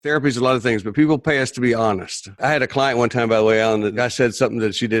Therapy is a lot of things, but people pay us to be honest. I had a client one time, by the way, Alan, that I said something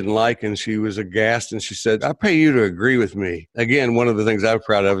that she didn't like, and she was aghast, and she said, I pay you to agree with me. Again, one of the things I'm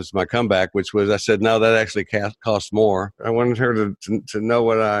proud of is my comeback, which was I said, no, that actually costs more. I wanted her to know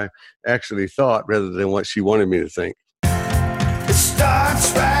what I actually thought rather than what she wanted me to think. It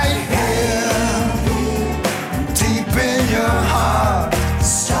starts right here, deep in your heart.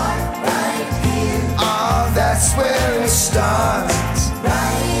 Start right here. Oh, that's where it starts.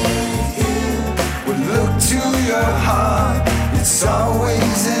 Your heart, it's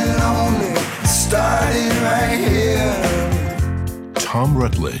always and only starting right here. Tom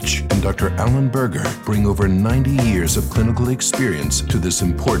Rutledge and Dr. Alan Berger bring over 90 years of clinical experience to this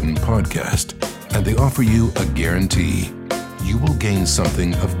important podcast, and they offer you a guarantee. You will gain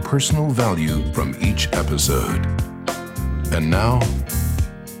something of personal value from each episode. And now,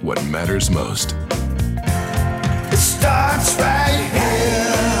 what matters most. It starts right here.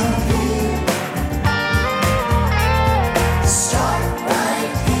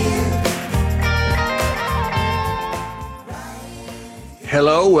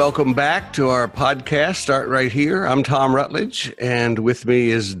 Hello, welcome back to our podcast, Start Right Here. I'm Tom Rutledge, and with me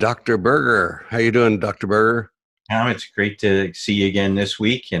is Dr. Berger. How you doing, Dr. Berger? Tom, it's great to see you again this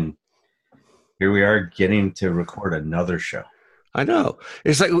week, and here we are getting to record another show. I know.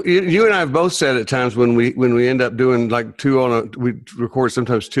 It's like you and I have both said at times when we end up doing like we record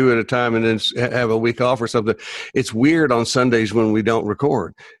sometimes two at a time and then have a week off or something. It's weird on Sundays when we don't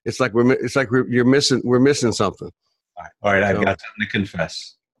record. It's like we're missing something. All right, I've got something to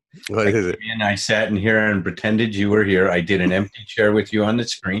confess. What is it? And I sat in here and pretended you were here. I did an empty chair with you on the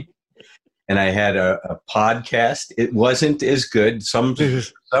screen, and I had a podcast. It wasn't as good. For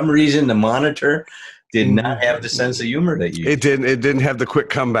some reason, the monitor did not have the sense of humor that you. It didn't have the quick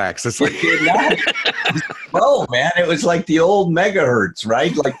comebacks. It's like, it did not. Oh man, it was like the old megahertz,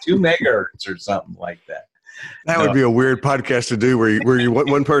 right? Like 2 megahertz or something like that. That would be a weird podcast to do where you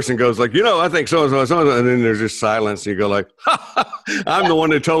one person goes like, I think so, and then there's just silence, and you go like, I'm the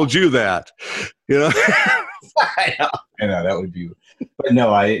one that told you that, I know that would be, but no,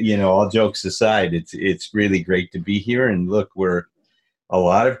 all jokes aside, it's really great to be here, and look, a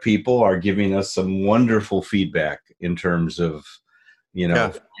lot of people are giving us some wonderful feedback in terms of,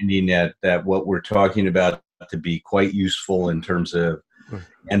 finding that what we're talking about to be quite useful in terms of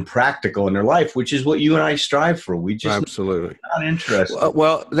and practical in their life, which is what you and I strive for. We just absolutely not interested.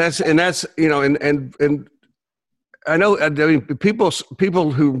 Well, that's and I know. I mean,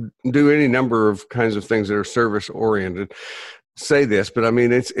 people who do any number of kinds of things that are service oriented say this, but I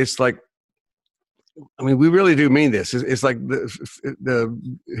mean, it's like, I mean, we really do mean this. It's like the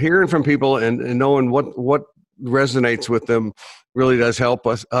hearing from people and knowing what resonates with them really does help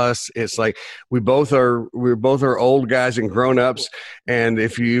us. It's like we're both are old guys and grown-ups, and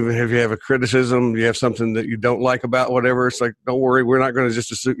if you have a criticism, you have something that you don't like about whatever, it's like, don't worry, we're not going to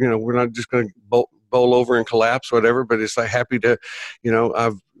just assume, we're not just going to bowl over and collapse, whatever. But it's like happy to,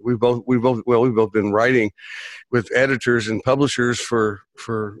 we've both been writing with editors and publishers for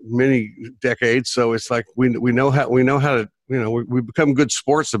many decades, so it's like we know how to. We become good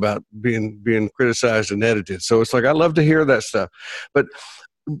sports about being criticized and edited. So it's like, I love to hear that stuff. But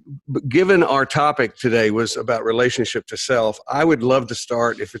given our topic today was about relationship to self, I would love to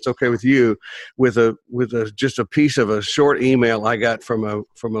start, if it's okay with you, with just a piece of a short email I got from a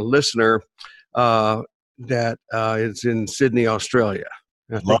listener that is in Sydney, Australia.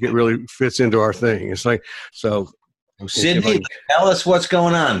 I think it really fits into our thing. It's like, so. Sydney, tell us what's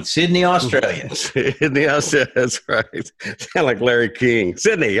going on. Sydney, Australia. Sydney, Australia. That's right. Sound like Larry King.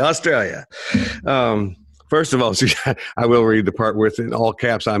 Sydney, Australia. First of all, I will read the part with in all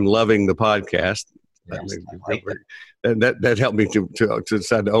caps. I'm loving the podcast. Yes, and that helped me to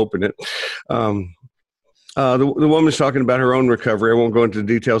decide to open it. The woman's talking about her own recovery. I won't go into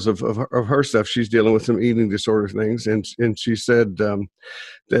details of her stuff. She's dealing with some eating disorder things, and she said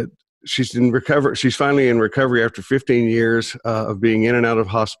that. She's in recovery. She's finally in recovery after 15 years of being in and out of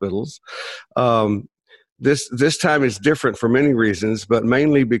hospitals. This time is different for many reasons, but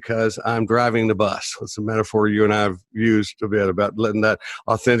mainly because I'm driving the bus. It's a metaphor you and I have used a bit about letting that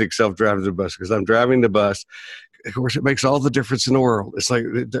authentic self drive the bus, because I'm driving the bus. Of course, it makes all the difference in the world. It's like,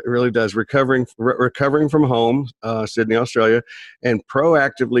 it really does. Recovering from home, Sydney, Australia, and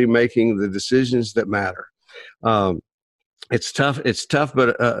proactively making the decisions that matter. It's tough. It's tough,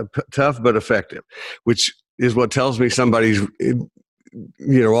 but effective, which is what tells me somebody's,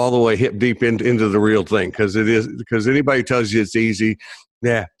 all the way hip deep into the real thing. Because anybody tells you it's easy,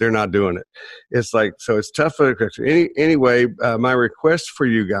 they're not doing it. It's like, so it's tough. Anyway, my request for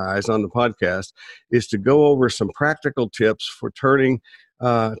you guys on the podcast is to go over some practical tips for turning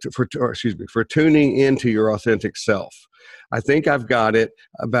for tuning into your authentic self. I think I've got it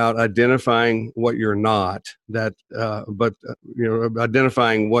about identifying what you're not.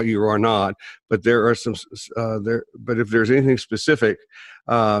 Identifying what you are not. But there are some there. But if there's anything specific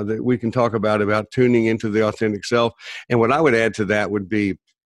that we can talk about tuning into the authentic self, and what I would add to that would be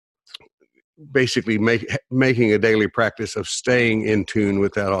basically making a daily practice of staying in tune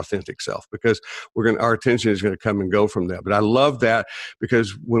with that authentic self, because our attention is going to come and go from that. But I love that,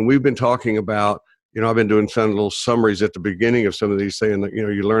 because when we've been talking about, I've been doing some little summaries at the beginning of some of these, saying that,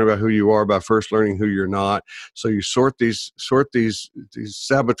 you learn about who you are by first learning who you're not. So you sort these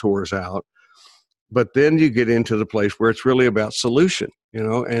saboteurs out, but then you get into the place where it's really about solution,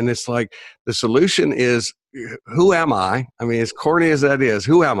 and it's like the solution is, who am I? I mean, as corny as that is,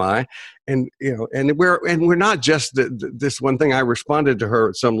 who am I? And, and we're not just this one thing. I responded to her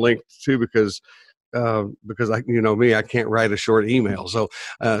at some length too, because I, me, I can't write a short email. So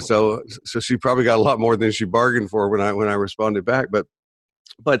she probably got a lot more than she bargained for when I responded back. But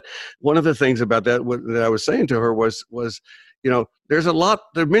one of the things about that I was saying to her was, there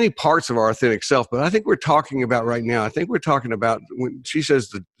are many parts of our authentic self, but I think we're talking about right now, when she says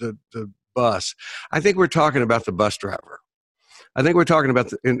the bus, I think we're talking about the bus driver. I think we're talking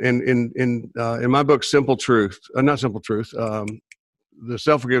about in my book, Simple Truth, not Simple Truth, the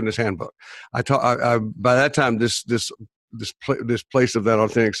Self-Forgiveness Handbook. I by that time, this place of that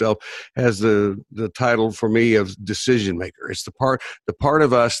authentic self has the title for me of decision maker. It's the part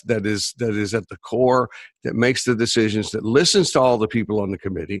of us that is at the core, that makes the decisions, that listens to all the people on the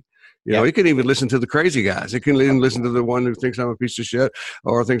committee. It can even listen to the crazy guys. It can even listen to the one who thinks I'm a piece of shit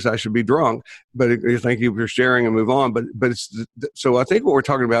or thinks I should be drunk. But thank you for sharing and move on. But so I think what we're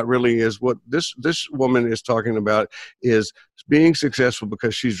talking about really is what this woman is talking about is being successful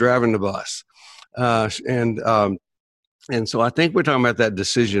because she's driving the bus, and so I think we're talking about that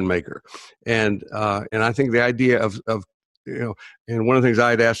decision maker, and I think the idea of and one of the things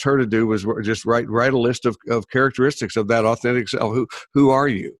I had asked her to do was just write a list of characteristics of that authentic self. Who are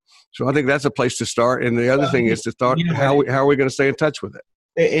you? So I think that's a place to start. And the other thing is to thought, how are we going to stay in touch with it?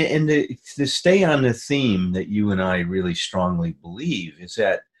 And to stay on the theme that you and I really strongly believe is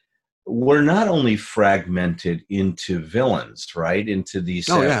that we're not only fragmented into villains, right? Into these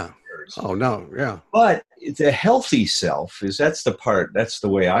characters. Oh, no, yeah. But the healthy self that's the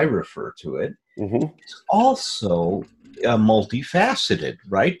way I refer to it. Mm-hmm. It's also multifaceted,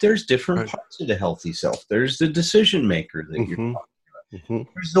 right? There's different parts of the healthy self. There's the decision maker that you're talking about. Mm-hmm.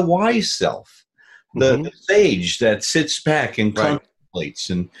 There's the wise self, the sage that sits back and contemplates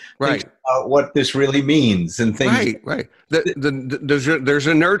and thinks about what this really means and things. Right. There's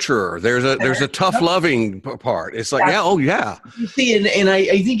a nurturer. There's a tough loving part. It's like, You see, and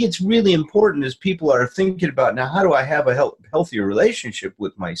I think it's really important as people are thinking about, now, how do I have a healthier relationship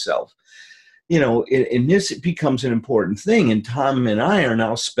with myself? And this becomes an important thing. And Tom and I are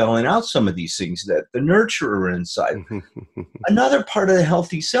now spelling out some of these things, that the nurturer inside. Another part of the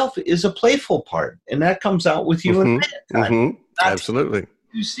healthy self is a playful part. And that comes out with you and me. Absolutely.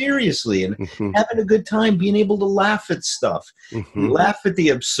 Too seriously and having a good time, being able to laugh at stuff, laugh at the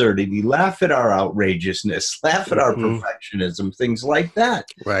absurdity, laugh at our outrageousness, laugh at our perfectionism, things like that.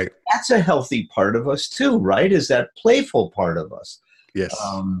 Right. That's a healthy part of us too, right? Is that playful part of us. Yes.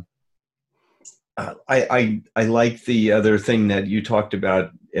 I like the other thing that you talked about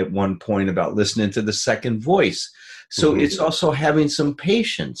at one point about listening to the second voice. So it's also having some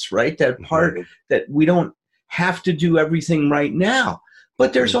patience, right? That part that we don't have to do everything right now.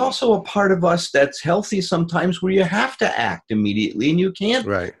 But there's also a part of us that's healthy sometimes where you have to act immediately and you can't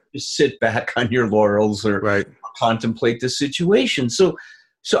just sit back on your laurels or contemplate the situation. So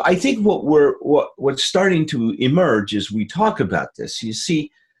I think what's starting to emerge as we talk about this, you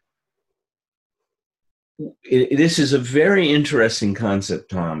see, this is a very interesting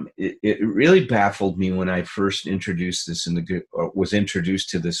concept, Tom. It really baffled me when I first was introduced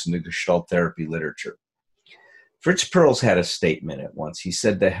to this in the Gestalt therapy literature. Fritz Perls had a statement at once. He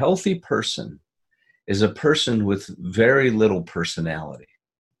said, the healthy person is a person with very little personality.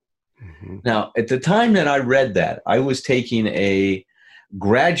 Now, at the time that I read that, I was taking a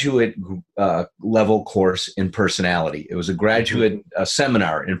graduate level course in personality. It was a graduate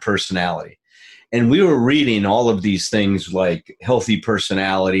seminar in personality. And we were reading all of these things like Healthy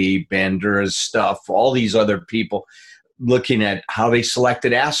Personality, Bandura's stuff, all these other people, looking at how they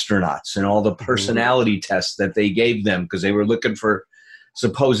selected astronauts and all the personality tests that they gave them because they were looking for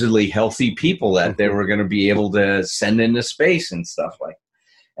supposedly healthy people that they were going to be able to send into space and stuff like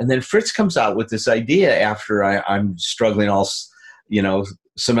that. And then Fritz comes out with this idea after I'm struggling all,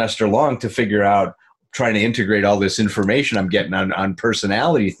 semester long to figure out trying to integrate all this information I'm getting on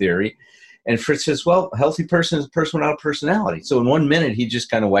personality theory. And Fritz says, well, a healthy person is a person without personality. So in 1 minute, he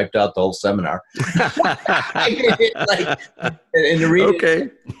just kind of wiped out the whole seminar. Okay.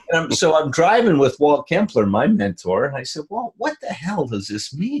 So I'm driving with Walt Kempler, my mentor, and I said, well, what the hell does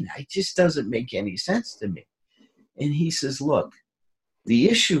this mean? It just doesn't make any sense to me. And he says, look, the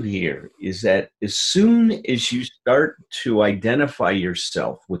issue here is that as soon as you start to identify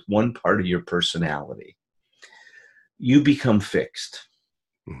yourself with one part of your personality, you become fixed.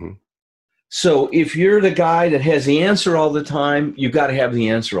 Mm-hmm. So if you're the guy that has the answer all the time, you've got to have the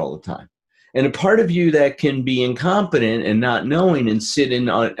answer all the time. And a part of you that can be incompetent and not knowing and sit in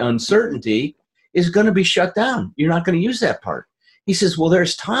uncertainty is going to be shut down. You're not going to use that part. He says, well,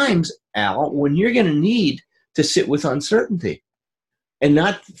 there's times, Al, when you're going to need to sit with uncertainty and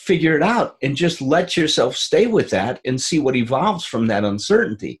not figure it out and just let yourself stay with that and see what evolves from that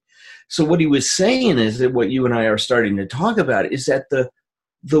uncertainty. So what he was saying is that what you and I are starting to talk about is that the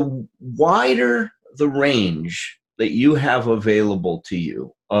wider the range that you have available to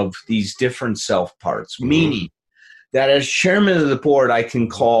you of these different self parts, meaning that as chairman of the board, I can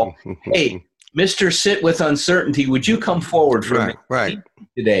call, hey, Mr. Sit with Uncertainty, would you come forward for me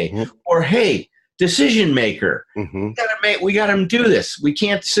today? Mm-hmm. Or, hey, decision maker, we got to do this. We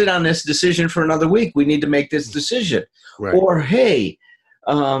can't sit on this decision for another week. We need to make this decision. Right. Or, hey,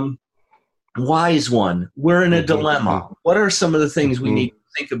 wise one, we're in a dilemma. What are some of the things we need to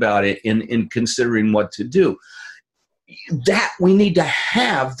think about it in considering what to do? That we need to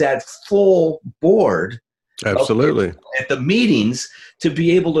have that full board. Absolutely. At the meetings to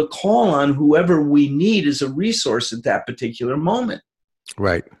be able to call on whoever we need as a resource at that particular moment.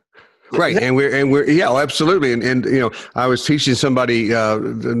 Right. Right. And we're yeah, absolutely. And you know, I was teaching somebody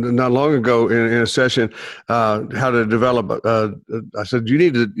not long ago in a session how to develop. I said, you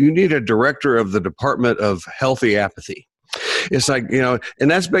need a director of the Department of Healthy Apathy. It's like, you know, and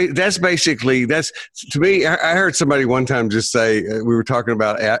that's basically, to me, I heard somebody one time just say, we were talking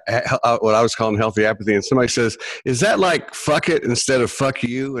about what I was calling healthy apathy, and somebody says, is that like fuck it instead of fuck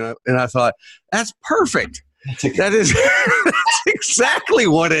you? And I thought, that's perfect. That is that's exactly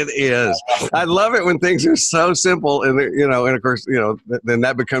what it is. I love it when things are so simple, and you know, and of course, you know, then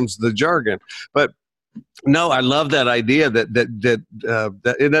that becomes the jargon. But no, I love that idea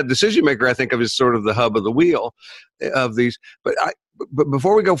that decision maker I think of as sort of the hub of the wheel of these. But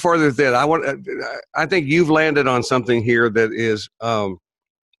before we go further than that, I think you've landed on something here that is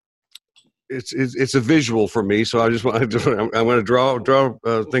it's a visual for me. So I'm going to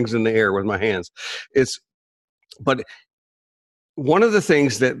draw things in the air with my hands. But one of the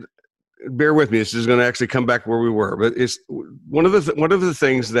things that, bear with me, this is going to actually come back where we were, but it's one of the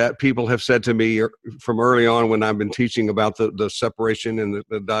things that people have said to me from early on when I've been teaching about the separation and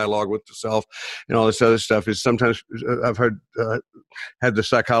the dialogue with the self and all this other stuff is sometimes I've heard had the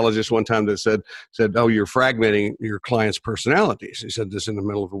psychologist one time that said, oh, you're fragmenting your client's personalities. He said this in the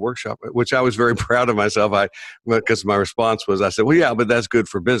middle of a workshop, which I was very proud of myself. Because my response was, I said, well, yeah, but that's good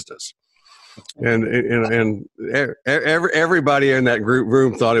for business. And everybody in that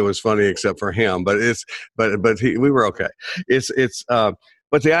room thought it was funny except for him, but we were okay.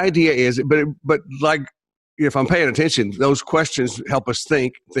 But the idea is, but like, if I'm paying attention, those questions help us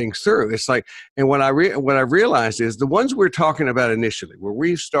think things through. It's like, and what I realized is the ones we're talking about initially, where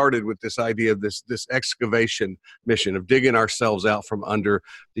we started with this idea of this excavation mission of digging ourselves out from under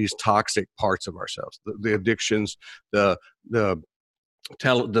these toxic parts of ourselves, the addictions, the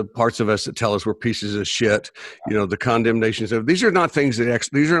parts of us that tell us we're pieces of shit, you know, the condemnations of these are not things that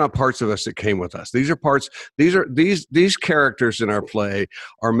these are not parts of us that came with us. These characters in our play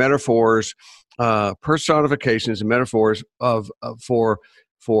are metaphors, personifications and metaphors for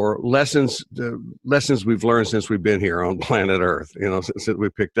lessons, the lessons we've learned since we've been here on planet Earth, you know, since we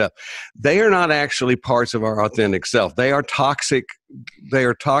picked up. They are not actually parts of our authentic self. They are toxic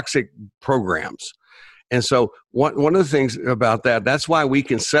programs. And so one of the things about that's why we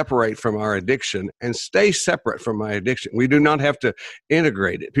can separate from our addiction and stay separate from my addiction. We do not have to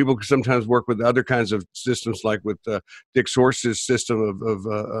integrate it. People can sometimes work with other kinds of systems, like with Dick Sorce's system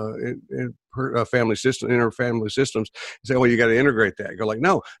of family system, interfamily systems, and say, well, you got to integrate that. Go like,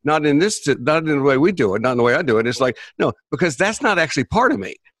 no, not in the way we do it, not in the way I do it. It's like, no, because that's not actually part of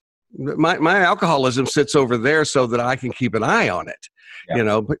me. My alcoholism sits over there so that I can keep an eye on it. Yeah. You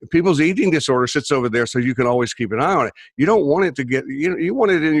know, people's eating disorder sits over there so you can always keep an eye on it. You don't want it to get, you want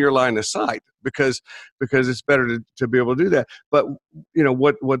it in your line of sight because it's better to be able to do that. But you know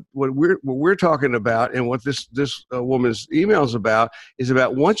what we're talking about, and what this woman's email is about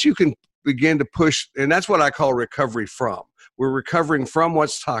once you can begin to push, and that's what I call recovery from. We're recovering from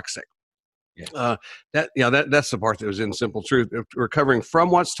what's toxic. Yeah. That's the part that was in Simple Truth. Recovering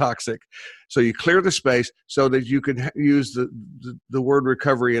from what's toxic, so you clear the space so that you can use the word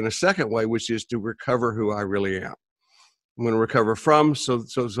recovery in a second way, which is to recover who I really am. I'm going to recover from, so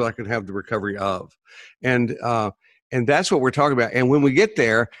I can have the recovery of, and that's what we're talking about. And when we get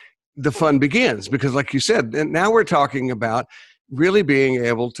there, the fun begins, because, like you said, and now we're talking about really being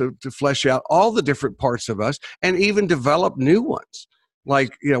able to flesh out all the different parts of us and even develop new ones.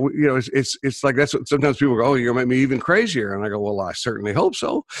 Like, it's like, that's what sometimes people go, oh, you're going to make me even crazier. And I go, well, I certainly hope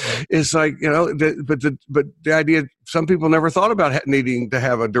so. It's like, but the idea, some people never thought about needing to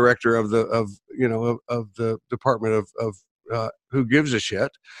have a director of the department of who gives a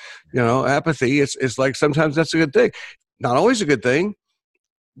shit, apathy. It's like, sometimes that's a good thing. Not always a good thing,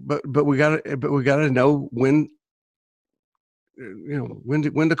 but we gotta know when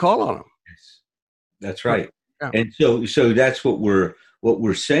to call on them. Yes. That's right. Yeah. And so that's what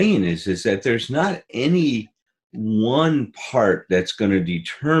we're saying is that there's not any one part that's going to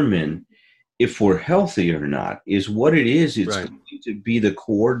determine if we're healthy or not. Is what it is. It's right. going to be the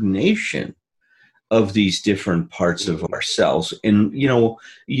coordination of these different parts of ourselves. And,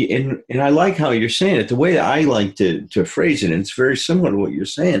 and I like how you're saying it. The way that I like to phrase it, and it's very similar to what you're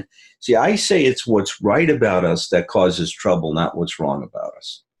saying. See, I say it's what's right about us that causes trouble, not what's wrong about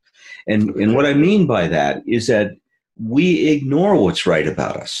us. And what I mean by that is that we ignore what's right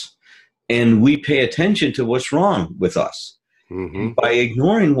about us and we pay attention to what's wrong with us. Mm-hmm. By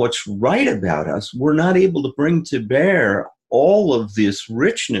ignoring what's right about us, we're not able to bring to bear all of this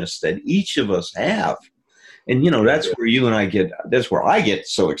richness that each of us have. And, that's where that's where I get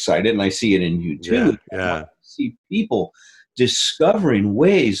so excited, and I see it in you too. Yeah. I see people discovering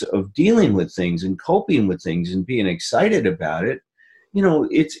ways of dealing with things and coping with things and being excited about it.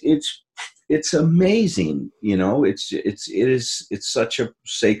 It's amazing. It's such a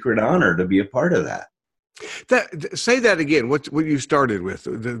sacred honor to be a part of that. Say that again. What you started with?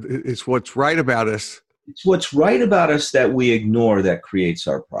 It's what's right about us. It's what's right about us that we ignore that creates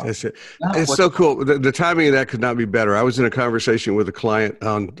our problem. That's it. It's so cool. The timing of that could not be better. I was in a conversation with a client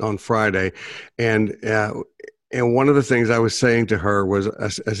on Friday, and one of the things I was saying to her was, I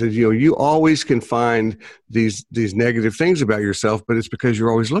said, you always can find these negative things about yourself, but it's because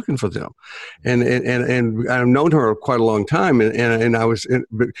you're always looking for them. And I've known her quite a long time, and I was,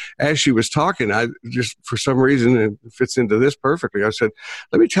 but as she was talking, I just, for some reason, it fits into this perfectly. I said,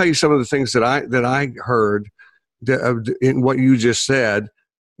 let me tell you some of the things that I heard in what you just said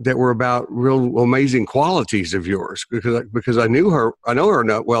that were about real amazing qualities of yours, because I know her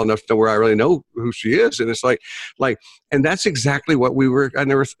not well enough to know where I really know who she is. And it's like, and that's exactly what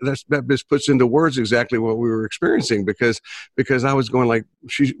that just puts into words exactly what we were experiencing, because I was going like,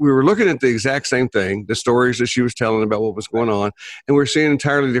 we were looking at the exact same thing, the stories that she was telling about what was going on, and we're seeing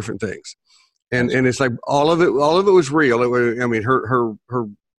entirely different things. And it's like, all of it was real. Her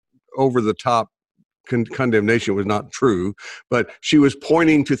over the top condemnation was not true, but she was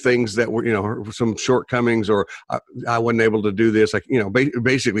pointing to things that were, some shortcomings, or I wasn't able to do this. Like,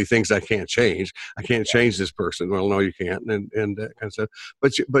 basically things I can't change. I can't change this person. Well, no, you can't. And that kind of stuff.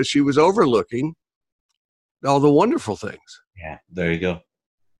 But she was overlooking all the wonderful things. Yeah. There you go.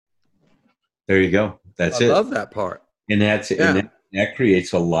 That's I it. I love that part. And that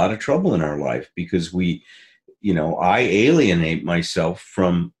creates a lot of trouble in our life, because I alienate myself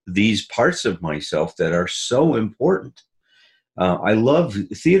from these parts of myself that are so important. I love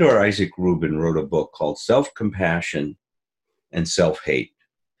Theodore Isaac Rubin wrote a book called Self-Compassion and Self-Hate.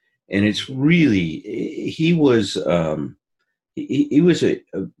 And it's really, he was a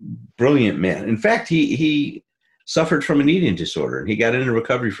brilliant man. In fact, he suffered from an eating disorder, and he got into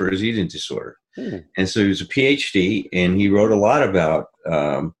recovery for his eating disorder. And so he was a PhD, and he wrote a lot about,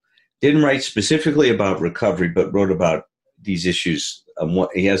 didn't write specifically about recovery, but wrote about these issues.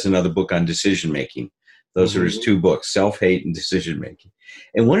 He has another book on decision-making. Those are his two books, Self-Hate and Decision-Making.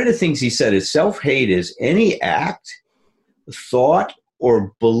 And one of the things he said is self-hate is any act, thought,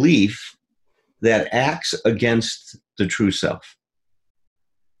 or belief that acts against the true self.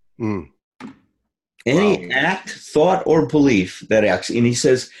 Any act, thought, or belief that acts. And he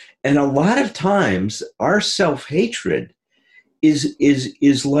says, and a lot of times our self-hatred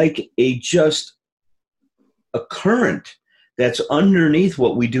is like just a current that's underneath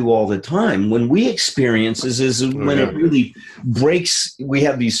what we do all the time. When we experience this is when it really breaks. We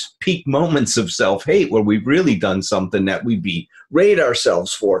have these peak moments of self-hate where we've really done something that we berate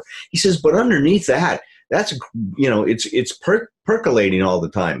ourselves for. He says, but underneath that's it's percolating all the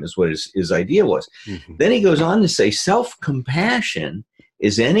time, is what his idea was. Then he goes on to say, self-compassion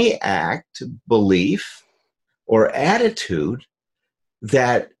is any act, belief, or attitude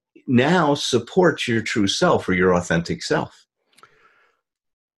that now support your true self or your authentic self.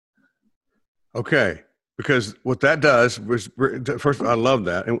 Okay. Because what that does was, first, I love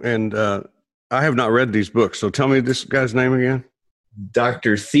that. And I have not read these books. So tell me this guy's name again.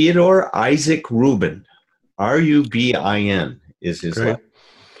 Dr. Theodore Isaac Rubin, Rubin is his name.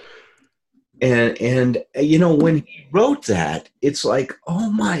 And you know, when he wrote that, it's like, oh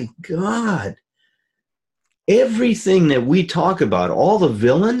my God, everything that we talk about, all the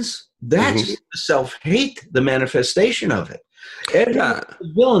villains, that's self-hate, the manifestation of it. Every the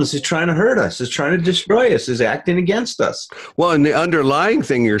villains is trying to hurt us, is trying to destroy us, is acting against us. Well, and the underlying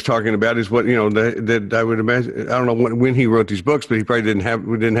thing you're talking about is what, you know, that I would imagine, I don't know when he wrote these books, but he probably didn't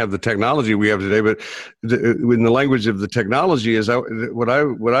have the technology we have today. But in the language of the technology is what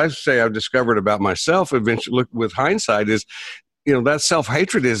I say I've discovered about myself eventually, look with hindsight, is, you know, that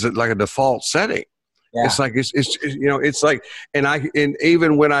self-hatred is like a default setting. Yeah. It's like, it's you know, it's like, and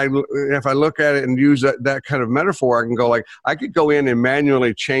even when if I look at it and use that kind of metaphor, I can go like, I could go in and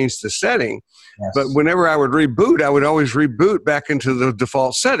manually change the setting, but whenever I would reboot, I would always reboot back into the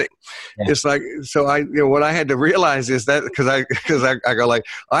default setting. Yeah. It's like, so what I had to realize is that because I go like,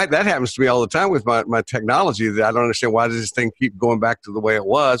 that happens to me all the time with my technology, that I don't understand, why does this thing keep going back to the way it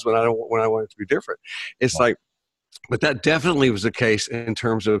was when I want it to be different? It's like, but that definitely was the case in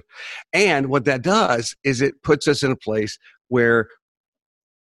terms of, and what that does is it puts us in a place where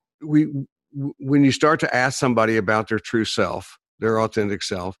when you start to ask somebody about their true self, their authentic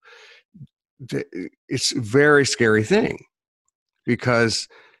self, it's a very scary thing, because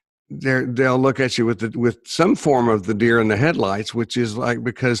they'll look at you with some form of the deer in the headlights, which is like,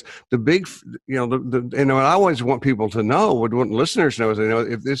 because the big, you know, and I always want people to know, would want listeners to know, is, you know,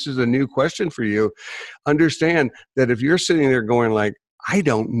 if this is a new question for you, understand that if you're sitting there going like, I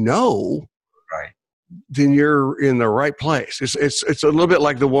don't know, right, then you're in the right place. It's a little bit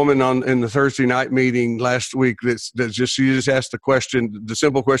like the woman in the Thursday night meeting last week she just asked the question, the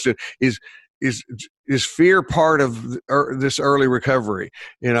simple question is fear part of this early recovery?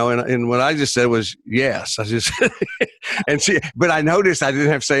 You know, and what I just said was yes. I just but I noticed I didn't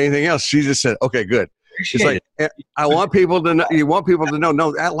have to say anything else. She just said, okay, good. It's like, I want people to know, you want people to know,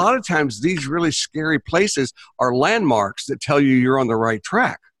 no, a lot of times these really scary places are landmarks that tell you you're on the right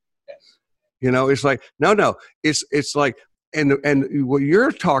track. You know, it's like, no, it's like, and what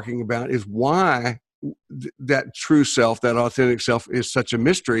you're talking about is why that true self, that authentic self, is such a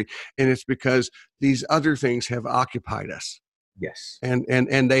mystery, and it's because these other things have occupied us. Yes, and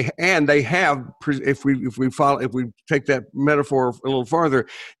they have. If we take that metaphor a little farther,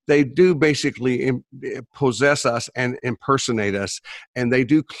 they do basically possess us and impersonate us, and they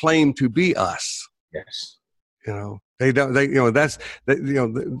do claim to be us. Yes, you know, they don't. They, you know, that's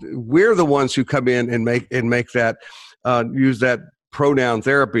we're the ones who come in and make that use that pronoun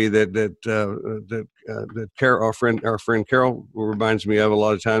therapy that Carol, our friend Carol reminds me of a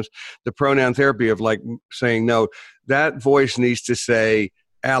lot of times. The pronoun therapy of like saying, no, that voice needs to say,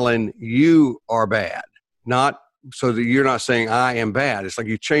 Alan, you are bad, not so that you're not saying I am bad. It's like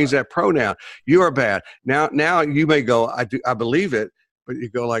you change that pronoun. You are bad. Now you may go, I believe it, but you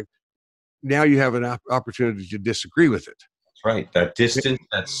go like, now you have an opportunity to disagree with it. That's right. That distance,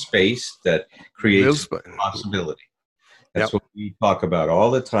 that space, that creates possibility. That's what we talk about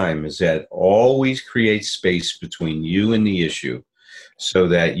all the time, is that always create space between you and the issue so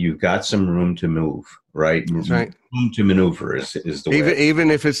that you've got some room to move, right? That's right. Room to maneuver is the way. Even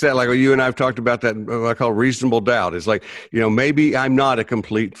if it's that, like you and I have talked about that, what I call reasonable doubt. It's like, you know, maybe I'm not a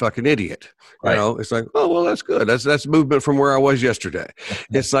complete fucking idiot. You know, it's like, oh, well, that's good. That's movement from where I was yesterday.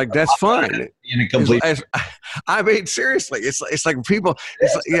 It's like, that's fine. I mean, seriously, it's like people,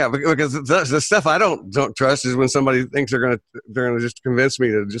 because the stuff I don't trust is when somebody thinks they're gonna just convince me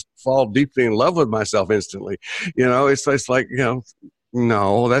to just fall deeply in love with myself instantly. You know, it's like, you know,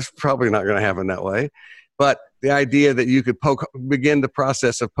 no, that's probably not going to happen that way. But the idea that you could begin the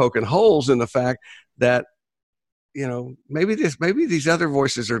process of poking holes in the fact that, you know, maybe these other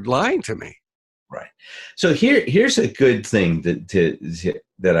voices are lying to me. Right. So here's a good thing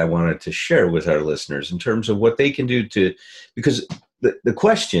that I wanted to share with our listeners in terms of what they can do because the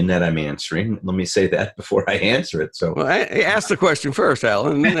question that I'm answering, let me say that before I answer it. So, ask the question first,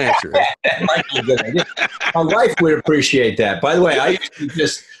 Alan, and then answer it. That might be a good idea. My wife would appreciate that. By the way, I usually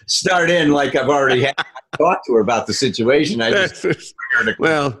just start in like I've already talked to her about the situation.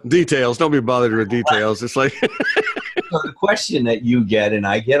 Well, details. Don't be bothered with details. It's like so the question that you get, and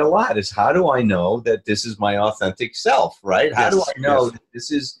I get a lot, is how do I know that this is my authentic self, right? How do I know that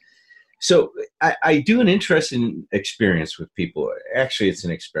this is... So I do an interesting experience with people. Actually, it's an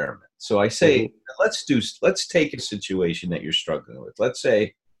experiment. So I say, let's take a situation that you're struggling with. Let's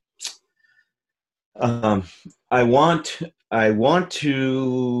say Um, I want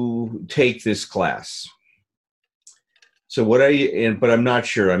to take this class. So but I'm not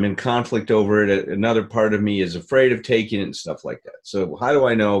sure. I'm in conflict over it. Another part of me is afraid of taking it and stuff like that. So how do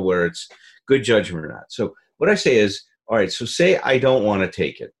I know where it's good judgment or not? So what I say is, all right, so say I don't want to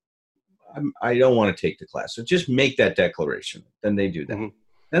take it. I don't want to take the class. So just make that declaration. Then they do that. Mhm.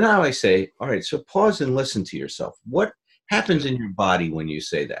 And now I say, all right, so pause and listen to yourself. What happens in your body when you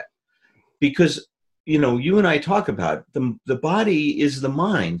say that? Because, you and I talk about the body is the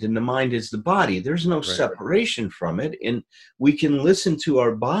mind and the mind is the body. There's no separation from it. And we can listen to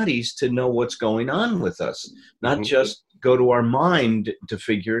our bodies to know what's going on with us, not just go to our mind to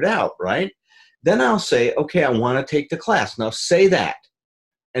figure it out, right? Then I'll say, okay, I want to take the class. Now say that.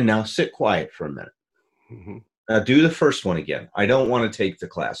 And now sit quiet for a minute. Mm-hmm. Now do the first one again. I don't want to take the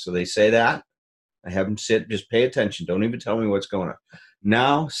class. So they say that. I have them sit, just pay attention. Don't even tell me what's going on.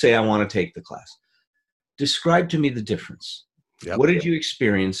 Now say I want to take the class. Describe to me the difference. Yep. What did you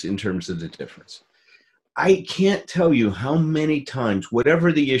experience in terms of the difference? I can't tell you how many times,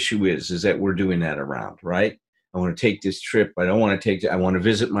 whatever the issue is that we're doing that around, right? I want to take this trip. I don't want to take it. I want to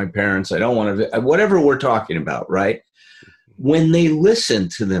visit my parents. I don't want to, whatever we're talking about, right? When they listen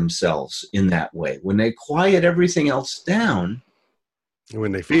to themselves in that way, when they quiet everything else down,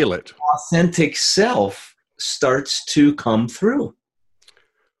 when they feel it, authentic self starts to come through.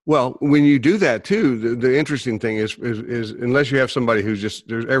 Well, when you do that too, the interesting thing is unless you have somebody who's just,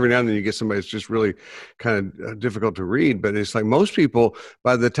 there's every now and then you get somebody that's just really kind of difficult to read, but it's like most people,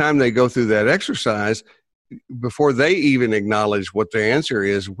 by the time they go through that exercise, before they even acknowledge what the answer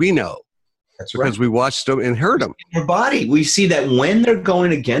is, we know. That's because we watched them and heard them. In their body, we see that when they're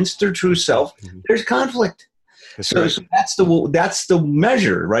going against their true self, there's conflict. So that's the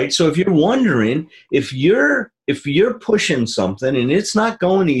measure, right? So if you're wondering if you're pushing something and it's not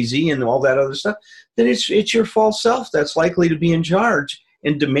going easy and all that other stuff, then it's your false self that's likely to be in charge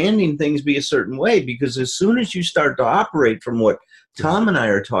and demanding things be a certain way. Because as soon as you start to operate from what Tom and I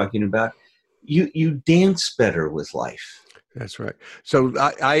are talking about, you dance better with life. That's right. So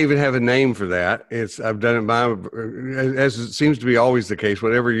I even have a name for that. I've done it as it seems to be always the case.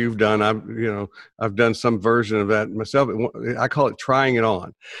 Whatever you've done, I've done some version of that myself. I call it trying it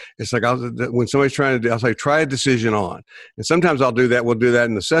on. It's like when somebody's trying to do, I'll say try a decision on, and sometimes I'll do that. We'll do that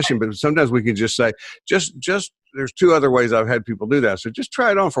in the session, but sometimes we can just say just. There's two other ways I've had people do that. So just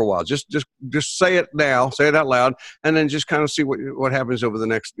try it on for a while. Just say it now, say it out loud, and then just kind of see what happens over the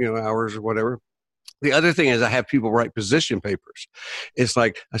next hours or whatever. The other thing is I have people write position papers. It's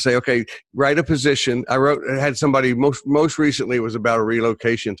like I say, okay, write a position. I had somebody most recently, it was about a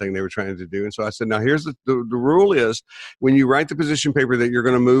relocation thing they were trying to do. And so I said, now here's the rule is when you write the position paper that you're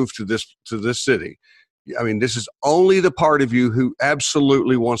going to move to this city. I mean, this is only the part of you who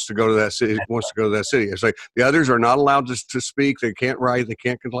absolutely wants to go to that city. It's like the others are not allowed to speak. They can't write. They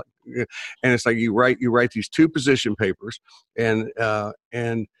can't. And it's like you write these two position papers, and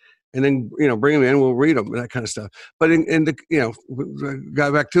then bring them in. We'll read them, that kind of stuff. But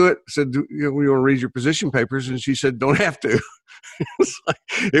got back to it. Said, we want to read your position papers, and she said, don't have to.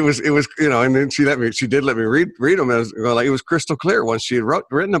 it was and then she did let me read them. It was crystal clear once she had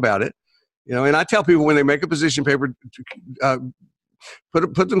written about it. And I tell people when they make a position paper,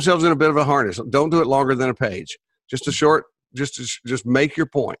 put themselves in a bit of a harness. Don't do it longer than a page. Just a short, just make your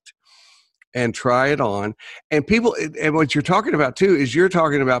point and try it on. And people, and what you're talking about too, is you're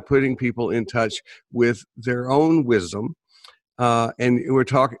talking about putting people in touch with their own wisdom. And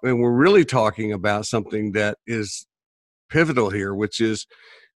we're really talking about something that is pivotal here, which is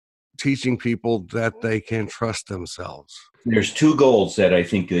teaching people that they can trust themselves. There's two goals that I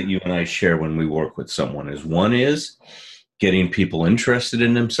think that you and I share when we work with someone. One is getting people interested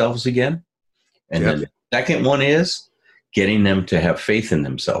in themselves again. And then the second one is getting them to have faith in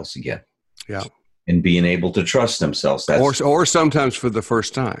themselves again. Yeah. And being able to trust themselves. Or sometimes for the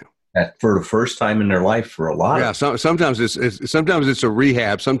first time. For the first time in their life for a lot. Yeah, sometimes it's a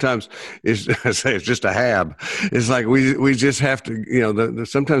rehab. Sometimes it's just a hab. It's like we just have to,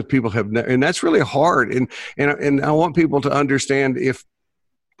 sometimes people have, and that's really hard. And I want people to understand if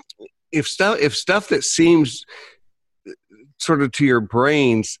stuff that seems sort of to your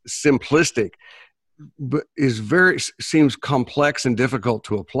brains simplistic, but seems complex and difficult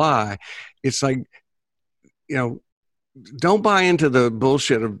to apply. It's like, don't buy into the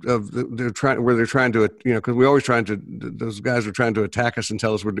bullshit of they're trying to, because we always those guys are trying to attack us and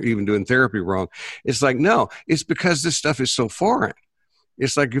tell us we're even doing therapy wrong. It's like, no, it's because this stuff is so foreign.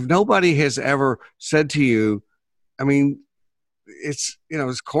 It's like, if nobody has ever said to you, I mean, it's,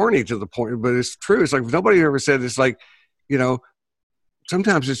 it's corny to the point, but it's true. It's like, if nobody ever said, it's like,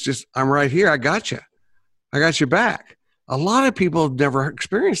 sometimes it's just, I'm right here. I got you. I got your back. A lot of people have never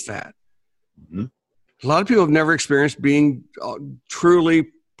experienced that. Mhm. A lot of people have never experienced being truly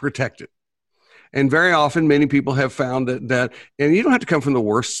protected. And very often, many people have found that, and you don't have to come from the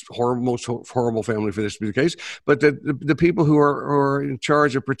worst, most horrible family for this to be the case, but the people who are in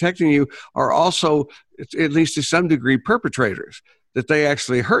charge of protecting you are also, at least to some degree, perpetrators, that they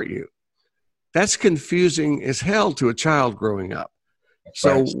actually hurt you. That's confusing as hell to a child growing up.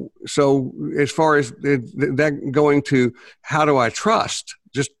 So as far as that going to, how do I trust?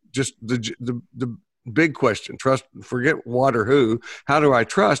 Just the big question, trust, forget what or who, how do I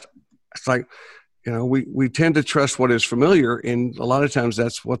trust? It's like, we tend to trust what is familiar, and a lot of times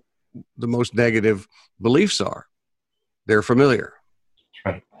that's what the most negative beliefs are. They're familiar.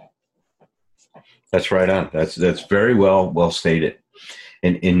 Right. That's right on. That's very well stated.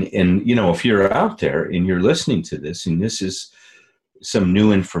 And if you're out there and you're listening to this, and this is some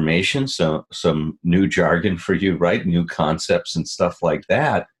new information, so some new jargon for you, right? New concepts and stuff like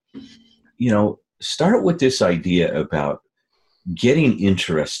that. Start with this idea about getting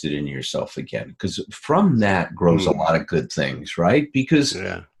interested in yourself again, because from that grows a lot of good things, right? Because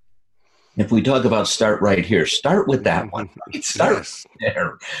if we talk about start right here, start with that one. Right? Start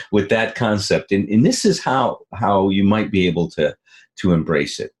there with that concept. And this is how you might be able to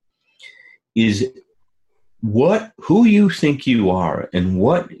embrace it, is who you think you are and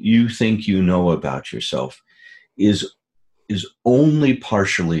what you think you know about yourself is only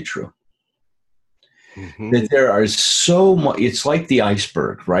partially true. Mm-hmm. That there are so much, it's like the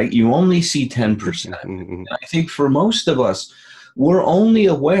iceberg, right? You only see 10%. Mm-hmm. I think for most of us, we're only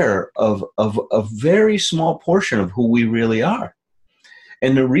aware of a very small portion of who we really are.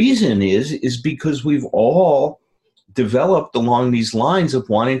 And the reason is because we've all developed along these lines of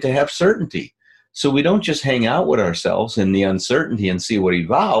wanting to have certainty. So we don't just hang out with ourselves in the uncertainty and see what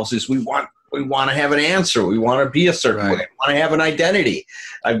evolves. Is we want to have an answer. We want to be a certain way. We want to have an identity.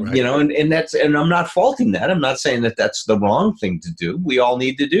 And I'm not faulting that. I'm not saying that that's the wrong thing to do. We all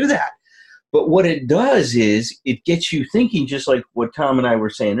need to do that. But what it does is it gets you thinking, just like what Tom and I were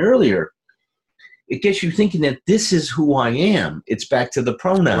saying earlier. It gets you thinking that this is who I am. It's back to the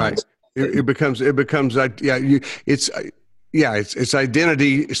pronouns. Right. It becomes it's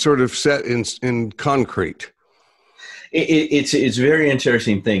identity sort of set in concrete. It's a very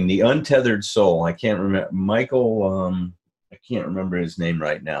interesting thing. The untethered soul. I can't remember Michael. I can't remember his name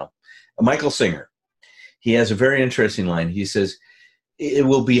right now. Michael Singer. He has a very interesting line. He says, "It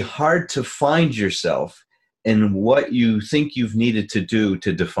will be hard to find yourself in what you think you've needed to do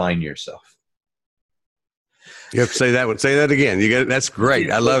to define yourself." You have to say that one. Say that again. That's great.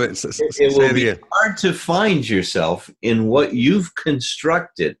 I love it. It will be hard to find yourself in what you've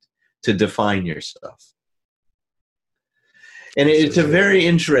constructed to define yourself. And it's a very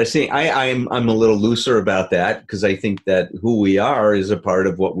interesting. I'm a little looser about that, because I think that who we are is a part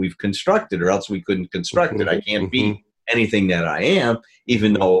of what we've constructed, or else we couldn't construct it. I can't be anything that I am,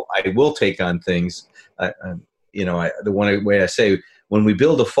 even though I will take on things. The one way I say, when we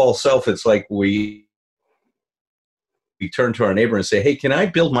build a false self, it's like we turn to our neighbor and say, "Hey, can I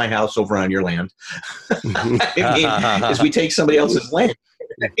build my house over on your land?" As we take somebody else's land.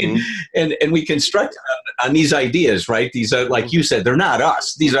 And we construct on these ideas, right? These are, like you said, they're not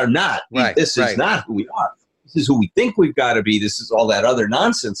us. These are not. Right, this is not who we are. This is who we think we've got to be. This is all that other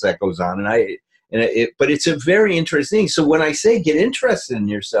nonsense that goes on. But it's a very interesting thing. So when I say get interested in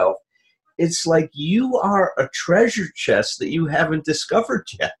yourself, it's like you are a treasure chest that you haven't discovered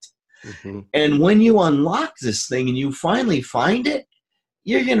yet. Mm-hmm. And when you unlock this thing and you finally find it,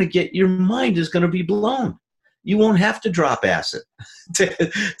 your mind is going to be blown. You won't have to drop acid to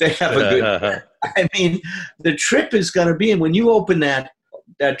have a good. I mean, the trip is going to be, and when you open that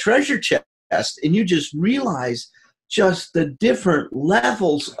treasure chest and you just realize just the different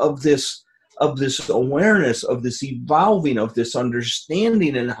levels of this awareness, of this evolving, of this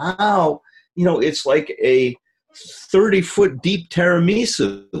understanding, and how, it's like a 30-foot deep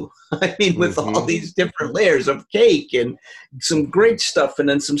tiramisu. I mean, with all these different layers of cake and some great stuff, and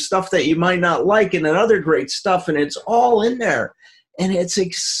then some stuff that you might not like, and then other great stuff, and it's all in there. And it's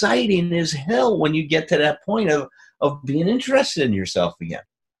exciting as hell when you get to that point of being interested in yourself again.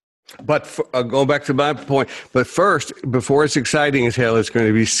 But going back to my point, but first, before it's exciting as hell, it's going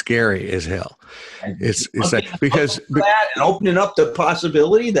to be scary as hell. It's like, because that and opening up the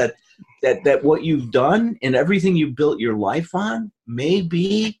possibility that what you've done and everything you built your life on may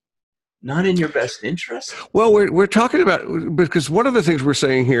be not in your best interest. Well, we're talking about, because one of the things we're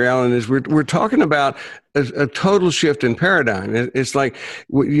saying here, Alan, is we're talking about a total shift in paradigm. It's like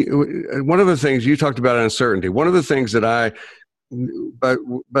one of the things you talked about, uncertainty. One of the things that I but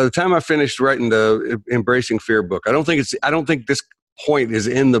by the time I finished writing the Embracing Fear book, I don't think this point is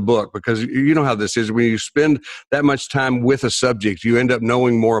in the book, because you know how this is. When you spend that much time with a subject, you end up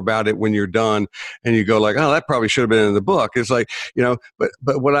knowing more about it when you're done, and you go like, oh, that probably should have been in the book. It's like,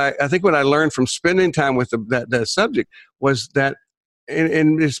 but what I think what I learned from spending time with that subject was that,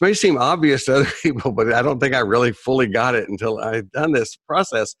 and this may seem obvious to other people, but I don't think I really fully got it until I'd done this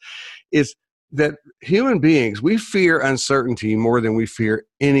process, is that human beings, we fear uncertainty more than we fear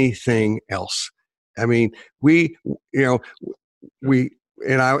anything else. I mean, I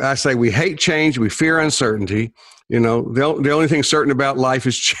say we hate change, we fear uncertainty. The only thing certain about life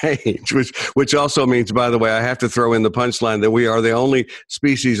is change, which also means, by the way, I have to throw in the punchline that we are the only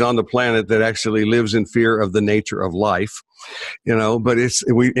species on the planet that actually lives in fear of the nature of life. But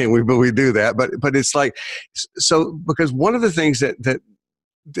we do that. But it's like, so, because one of the things that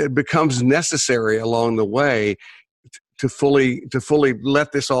becomes necessary along the way to fully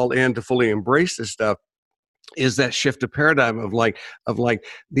let this all in, to fully embrace this stuff, is that shift of paradigm of like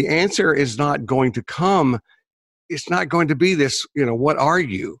the answer is not going to come. It's not going to be this, what are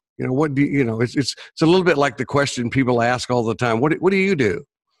you? What do you, it's a little bit like the question people ask all the time. What do you do?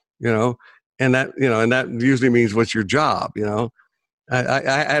 And that usually means, what's your job? I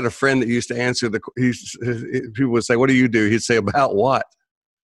had a friend that used to answer people would say, what do you do? He'd say, about what?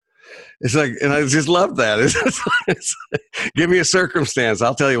 It's like, and I just love that. It's give me a circumstance,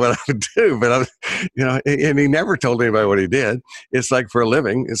 I'll tell you what I would do. But and he never told anybody what he did. It's like, for a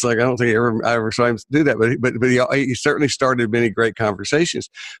living. It's like, I don't think I ever saw him do that. But he certainly started many great conversations.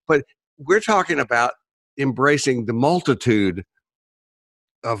 But we're talking about embracing the multitude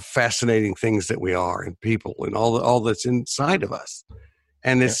of fascinating things that we are, and people, and all that's inside of us.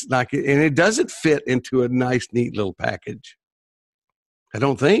 And it's like, and it doesn't fit into a nice, neat little package. I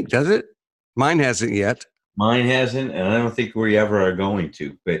don't think, does it? Mine hasn't yet. Mine hasn't, and I don't think we ever are going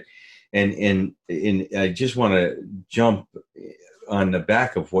to. But and I just want to jump on the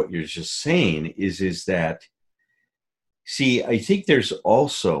back of what you're just saying is that, see, I think there's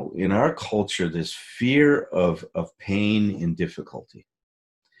also in our culture this fear of pain and difficulty.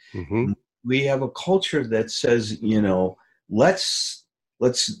 Mm-hmm. We have a culture that says, let's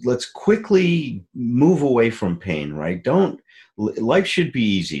quickly move away from pain, right? Life should be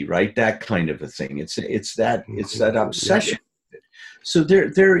easy, right? That kind of a thing. It's that obsession. Yeah. So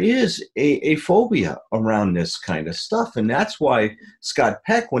there is a phobia around this kind of stuff. And that's why Scott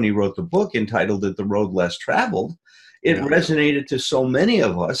Peck, when he wrote the book entitled The Road Less Traveled, it resonated to so many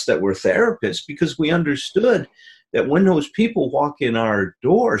of us that were therapists, because we understood that when those people walk in our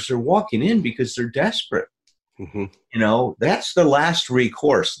doors, they're walking in because they're desperate. Mm-hmm. That's the last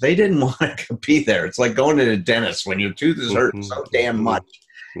recourse. They didn't want to be there. It's like going to the dentist when your tooth is hurting so damn much.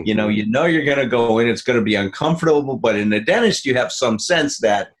 Mm-hmm. You're going to go in, it's going to be uncomfortable, but in the dentist, you have some sense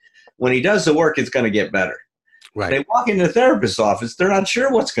that when he does the work, it's going to get better. Right. They walk into the therapist's office, they're not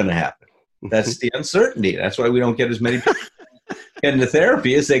sure what's going to happen. That's the uncertainty. That's why we don't get as many people into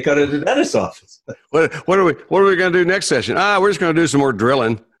therapy as they go to the dentist's office. What are we going to do next session? We're just going to do some more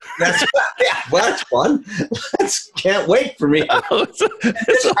drilling. That's fun. Can't wait for me.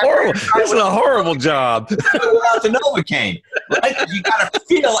 It's a horrible job. Without the Novocaine, right? Because you got to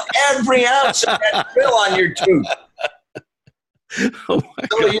feel every ounce of that drill on your tooth. So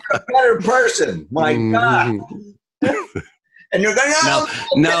you're a better person. My God. And you're going,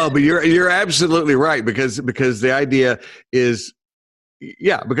 no, but you're absolutely right, because the idea is,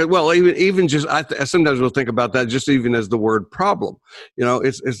 because, well, even just, I sometimes will think about that just even as the word problem.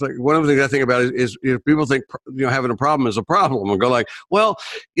 It's like, one of the things I think about is people think, having a problem is a problem, and go like, well,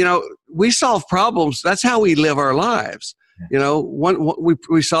 we solve problems. That's how we live our lives.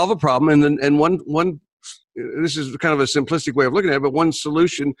 We solve a problem, and one, this is kind of a simplistic way of looking at it, but one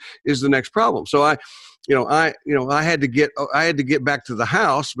solution is the next problem. So I had to get back to the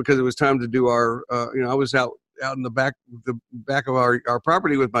house because it was time to do our, I was out in the back of our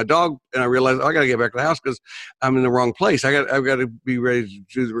property with my dog, and I realized I got to get back to the house because I'm in the wrong place. I've got to be ready to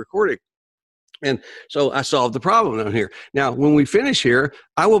do the recording. And so I solved the problem down here. Now, when we finish here,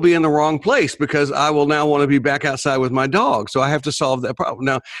 I will be in the wrong place because I will now want to be back outside with my dog. So I have to solve that problem.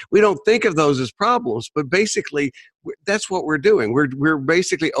 Now, we don't think of those as problems, but basically that's what we're doing. We're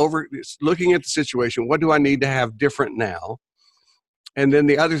basically looking at the situation. What do I need to have different now? And then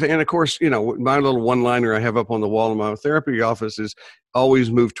the other thing, and of course, my little one-liner I have up on the wall in my therapy office is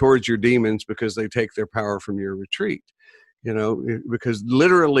always move towards your demons because they take their power from your retreat. Because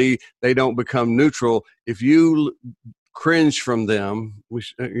literally they don't become neutral if you cringe from them.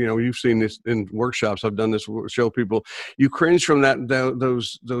 You've seen this in workshops. I've done this, show people, you cringe from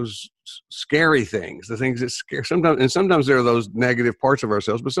those scary things, the things that scare sometimes there are those negative parts of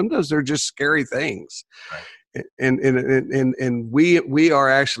ourselves, but sometimes they're just scary things. Right. And we are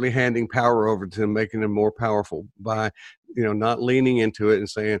actually handing power over to them, making them more powerful by, not leaning into it and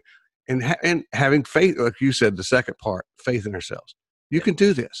saying, and having faith, like you said, the second part, faith in ourselves. You can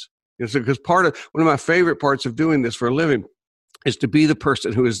do this. Because one of my favorite parts of doing this for a living is to be the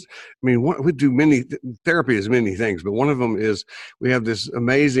person who is, we do therapy is many things, but one of them is we have this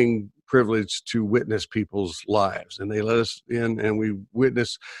amazing privilege to witness people's lives, and they let us in and we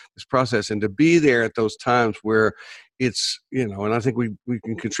witness this process, and to be there at those times where it's, and I think we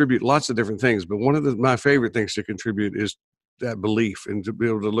can contribute lots of different things, but one of my favorite things to contribute is that belief, and to be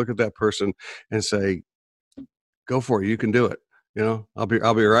able to look at that person and say, go for it, you can do it. I'll be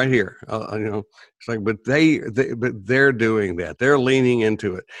right here. It's like, but they're doing that. They're leaning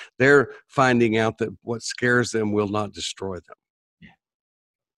into it. They're finding out that what scares them will not destroy them. Yeah,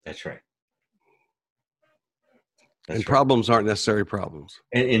 that's right. And problems aren't necessarily problems.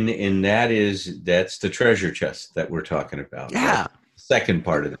 And that's the treasure chest that we're talking about. Yeah. Right? Second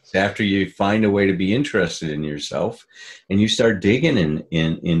part of this, after you find a way to be interested in yourself and you start digging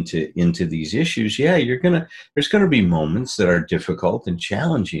into these issues, there's gonna be moments that are difficult and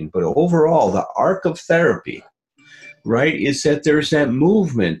challenging, but overall the arc of therapy, right, is that there's that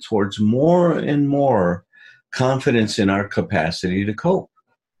movement towards more and more confidence in our capacity to cope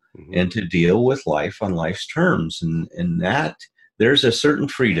and to deal with life on life's terms, and that there's a certain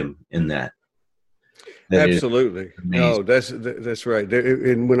freedom in that. Absolutely. No, that's right.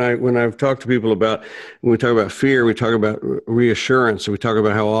 And when I've talked to people about, when we talk about fear, we talk about reassurance, and we talk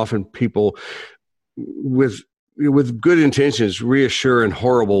about how often people with good intentions reassure in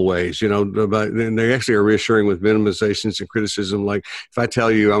horrible ways, and they actually are reassuring with minimizations and criticism. Like if I tell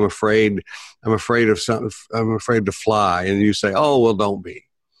you I'm afraid of something, I'm afraid to fly, and you say, oh, well, don't be.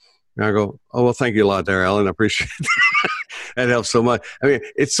 And I go, oh, well, thank you a lot there, Alan. I appreciate that. That helps so much.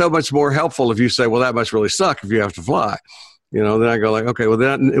 It's so much more helpful if you say, well, that must really suck if you have to fly. Then I go like, okay, well,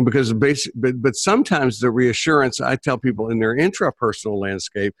 but sometimes the reassurance, I tell people in their intrapersonal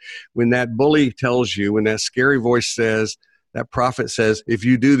landscape, when that bully tells you, when that scary voice says, that prophet says, if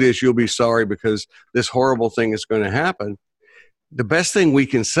you do this, you'll be sorry because this horrible thing is going to happen. The best thing we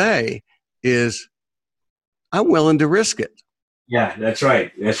can say is, I'm willing to risk it. Yeah, that's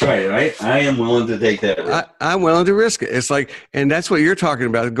right. That's right. I am willing to take that risk. I'm willing to risk it. It's like, and that's what you're talking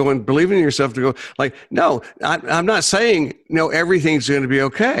about, believing in yourself to go like, no, I'm not saying, everything's going to be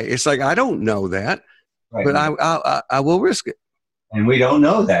okay. It's like, I don't know that, right, but I will risk it. And we don't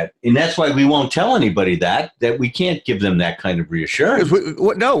know that. And that's why we won't tell anybody that we can't give them that kind of reassurance.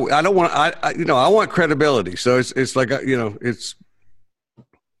 No, I don't want, I want credibility. So it's like, it's,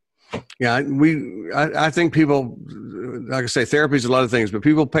 yeah, I think people, like I say, therapy is a lot of things, but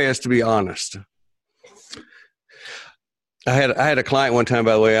people pay us to be honest. I had a client one time,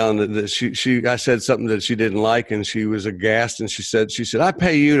 by the way, Alan, that I said something that she didn't like, and she was aghast, and she said, I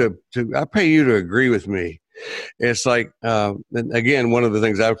pay you to agree with me. It's like, and again, one of the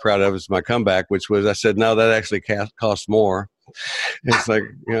things I'm proud of is my comeback, which was I said, no, that actually costs more. It's like,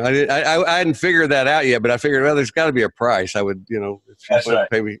 I hadn't figured that out yet, but I figured, well, there's got to be a price. I would, if that's right.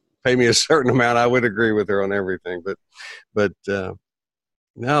 Pay me a certain amount, I would agree with her on everything. But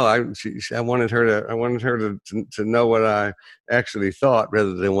no, I wanted her to know what I actually thought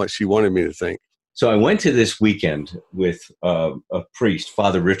rather than what she wanted me to think. So I went to this weekend with a priest,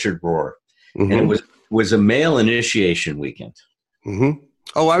 Father Richard Rohr, and it was a male initiation weekend. Mm-hmm.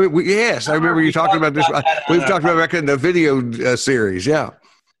 Oh, yes, I remember you talking about this. We've talked about back in the video series, yeah.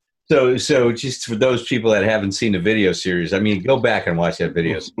 So just for those people that haven't seen the video series, go back and watch that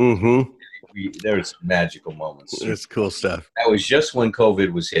video. Mm-hmm. There's magical moments. It's cool stuff. That was just when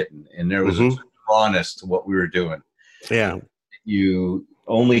COVID was hitting, and there was a rawness to what we were doing. Yeah. You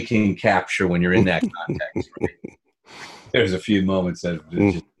only can capture when you're in that context. Right? There's a few moments that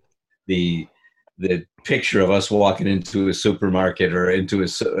just the picture of us walking into a supermarket or into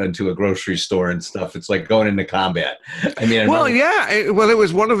a grocery store and stuff. It's like going into combat. It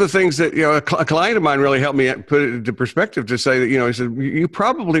was one of the things that, a client of mine really helped me put it into perspective to say that, he said, you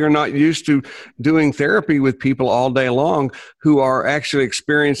probably are not used to doing therapy with people all day long who are actually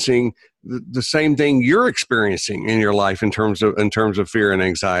experiencing the same thing you're experiencing in your life in terms of fear and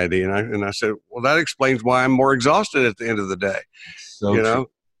anxiety. And I said, well, that explains why I'm more exhausted at the end of the day. So true.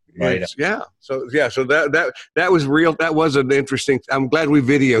 Right. Yeah. So that was real. That was an interesting. I'm glad we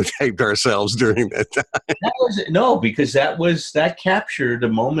videotaped ourselves during that time. Because that captured a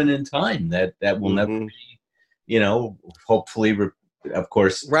moment in time that will never be, hopefully, of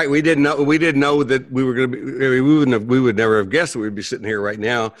course. Right. We didn't know that we were going to be. I mean, we would never have guessed that we'd be sitting here right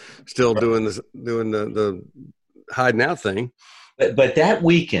now, still doing the hiding out thing. But that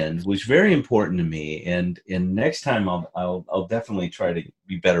weekend was very important to me, and next time I'll definitely try to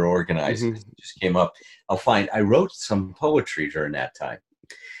be better organized. Mm-hmm. It just came up. I wrote some poetry during that time,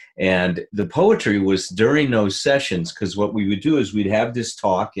 and the poetry was during those sessions, because what we would do is we'd have this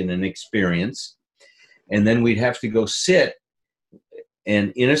talk and an experience, and then we'd have to go sit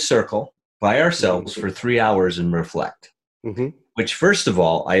and in a circle by ourselves for 3 hours and reflect. Mm-hmm. Which, first of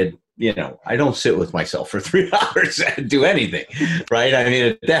all, I don't sit with myself for 3 hours and do anything, right? I mean,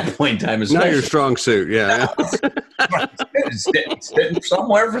 at that point in time, not your strong suit, yeah. Sitting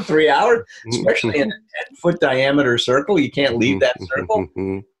somewhere for 3 hours, especially in a 10-foot diameter circle, you can't leave that circle.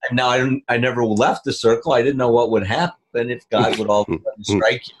 And now I never left the circle. I didn't know what would happen if God would all of a sudden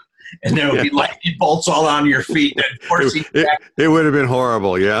strike you, and there would be lightning bolts all on your feet. And it would have been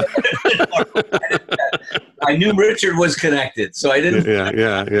horrible, yeah. I knew Richard was connected, so I didn't.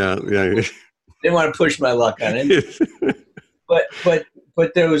 Yeah. Didn't want to push my luck on him. But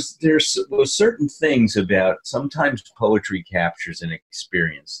there's certain things about, sometimes poetry captures an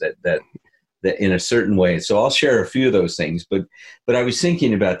experience that in a certain way. So I'll share a few of those things. But I was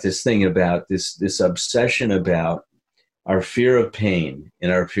thinking about this thing about this obsession about our fear of pain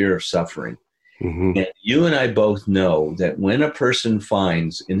and our fear of suffering. Mm-hmm. And you and I both know that when a person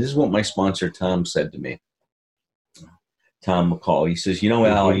finds, and this is what my sponsor Tom said to me, Tom McCall, he says,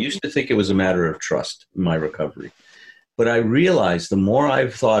 Al, I used to think it was a matter of trust in my recovery. But I realized the more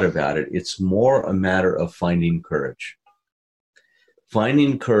I've thought about it, it's more a matter of finding courage.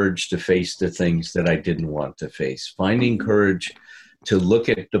 Finding courage to face the things that I didn't want to face. Finding courage to look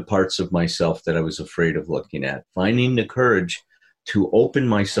at the parts of myself that I was afraid of looking at. Finding the courage to open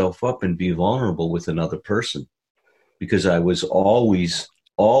myself up and be vulnerable with another person. Because I was always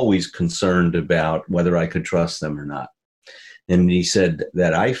concerned about whether I could trust them or not. And he said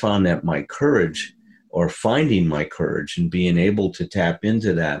that I found that my courage, or finding my courage and being able to tap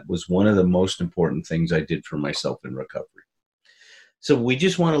into that, was one of the most important things I did for myself in recovery. So we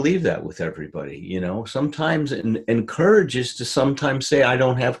just want to leave that with everybody, sometimes, and courage is to sometimes say, I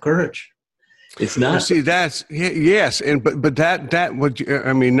don't have courage. It's not. See, that's yes, and but that would,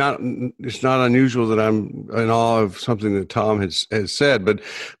 I mean, it's not unusual that I'm in awe of something that Tom has said, but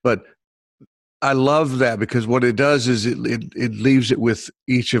I love that, because what it does is it leaves it with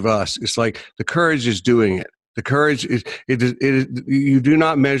each of us. It's like the courage is doing it. The courage is you do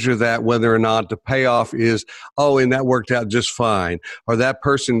not measure that whether or not the payoff is, and that worked out just fine, or that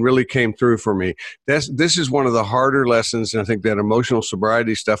person really came through for me. This is one of the harder lessons, and I think that emotional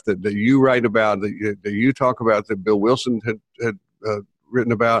sobriety stuff that you write about, that you talk about, that Bill Wilson had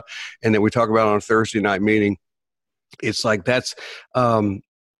written about, and that we talk about on a Thursday night meeting. It's like that's.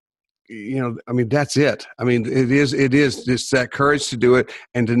 That's it. I mean, it is it's that courage to do it,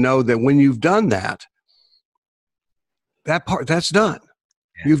 and to know that when you've done that part, that's done.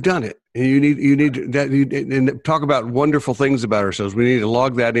 Yeah. You've done it. And you need that. And talk about wonderful things about ourselves. We need to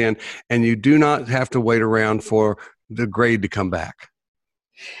log that in, and you do not have to wait around for the grade to come back.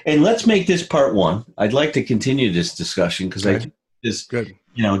 And let's make this part one. I'd like to continue this discussion, because I think this,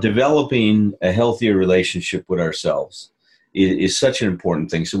 developing a healthier relationship with ourselves is such an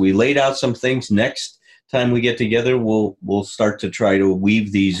important thing. So we laid out some things. Next time we get together, we'll start to try to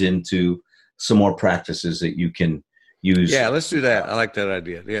weave these into some more practices that you can use. Yeah, let's do that. I like that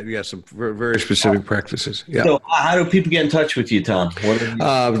idea. Yeah, some very specific practices. Yeah. So how do people get in touch with you, Tom?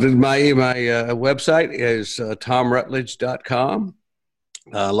 My website is tomrutledge.com.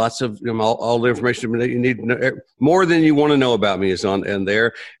 Lots of all the information that you need to know, more than you want to know about me, is on and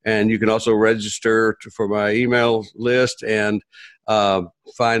there. And you can also register for my email list, and find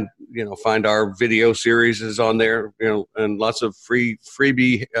our video series is on there, and lots of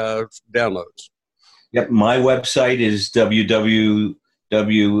freebie downloads. Yep, my website is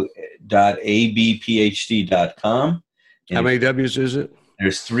www.abphd.com. How many W's is it?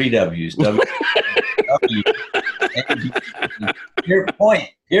 There's 3 W's. Your point,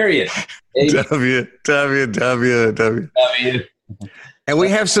 period. W. And we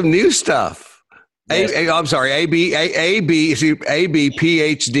have some new stuff. Yes. I'm sorry, abphd.com.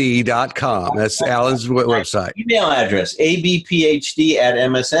 That's Alan's website. Email address,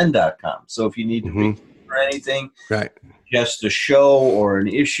 abphd@msn.com. So if you need to reach for anything, right, just a show or an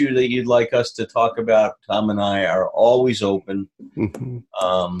issue that you'd like us to talk about, Tom and I are always open. We'd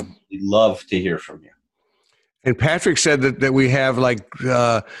love to hear from you. And Patrick said that we have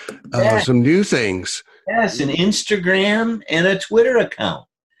some new things. Yes, an Instagram and a Twitter account.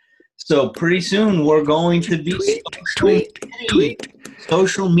 So pretty soon we're going to be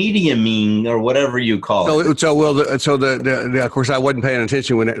social media meme or whatever you call it. Of course, I wasn't paying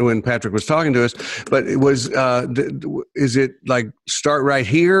attention when Patrick was talking to us, but it was. Is it like start right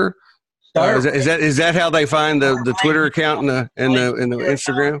here? Is that how they find the Twitter account and the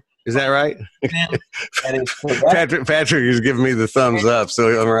Instagram? Is that right? That is correct. Patrick is giving me the thumbs up,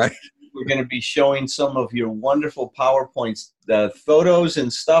 so I'm right. We're going to be showing some of your wonderful PowerPoints, the photos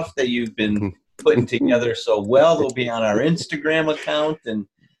and stuff that you've been putting together so well. They'll be on our Instagram account. And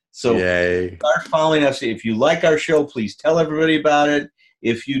so start following us. If you like our show, please tell everybody about it.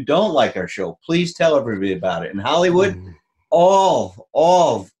 If you don't like our show, please tell everybody about it. In Hollywood, all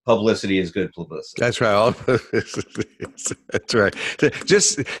publicity is good publicity. That's right. All publicity. That's right.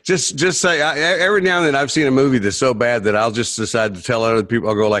 Just say every now and then I've seen a movie that's so bad that I'll just decide to tell other people.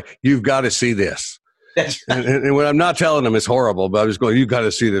 I'll go like, "You've got to see this." That's right. And when I'm not telling them it's horrible, but I'm just going, "You've got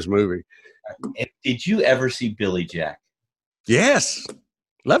to see this movie." Did you ever see Billy Jack? Yes,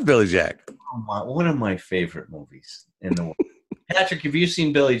 love Billy Jack. One of my favorite movies in the world. Patrick, have you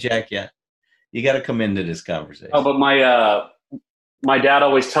seen Billy Jack yet? You got to come into this conversation. Oh, but my dad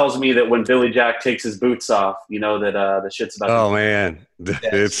always tells me that when Billy Jack takes his boots off, you know that the shit's about. Oh man,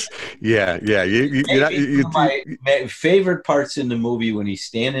 it's yeah. My favorite parts in the movie when he's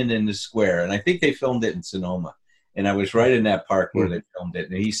standing in the square, and I think they filmed it in Sonoma, and I was right in that park where they filmed it,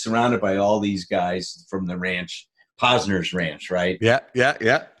 and he's surrounded by all these guys from the ranch, Posner's ranch, right? Yeah.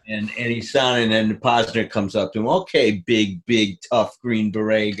 And he's sounding, and Posner comes up to him. Okay, big, tough Green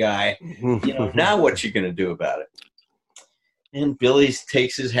Beret guy. Now what you going to do about it? And Billy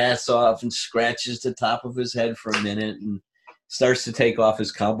takes his hats off and scratches the top of his head for a minute and starts to take off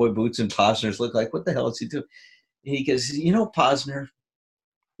his cowboy boots. And Posner's look like, what the hell is he doing? And he goes, Posner,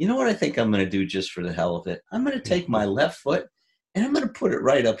 you know what I think I'm going to do just for the hell of it? I'm going to take my left foot and I'm going to put it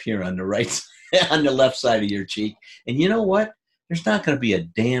right up here on the right, on the left side of your cheek. And you know what? There's not going to be a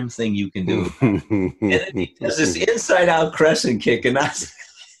damn thing you can do. And then he does this inside-out crescent kick, and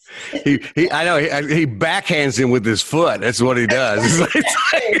he backhands him with his foot. That's what he does.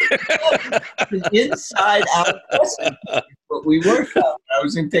 The inside-out crescent kick is what we worked on when I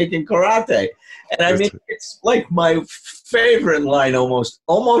was taking karate. And I mean, it's like my favorite line, almost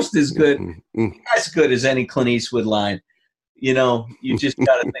as good as any Clint Eastwood line. You just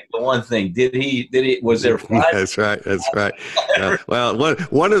got to think the one thing. Was there five? That's right. Yeah. Well,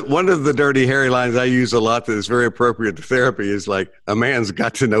 one of the Dirty Harry lines I use a lot that is very appropriate to therapy is like, a man's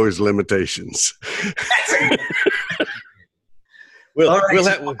got to know his limitations. All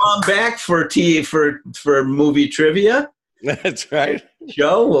right, come on back for movie trivia. That's right.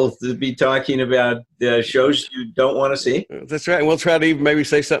 Joe, we'll be talking about shows you don't want to see. That's right. And we'll try to even maybe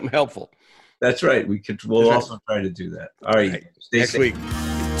say something helpful. That's right. We'll also try to do that. All right. Next week.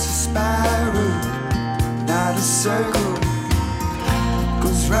 It's a spiral, not a circle.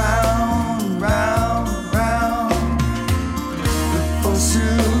 Goes round, round, round. Look for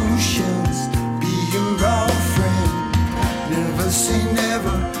solutions. Be your own friend. Never say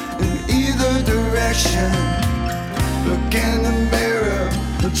never in either direction. Look in the mirror.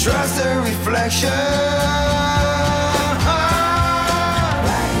 Trust the reflection.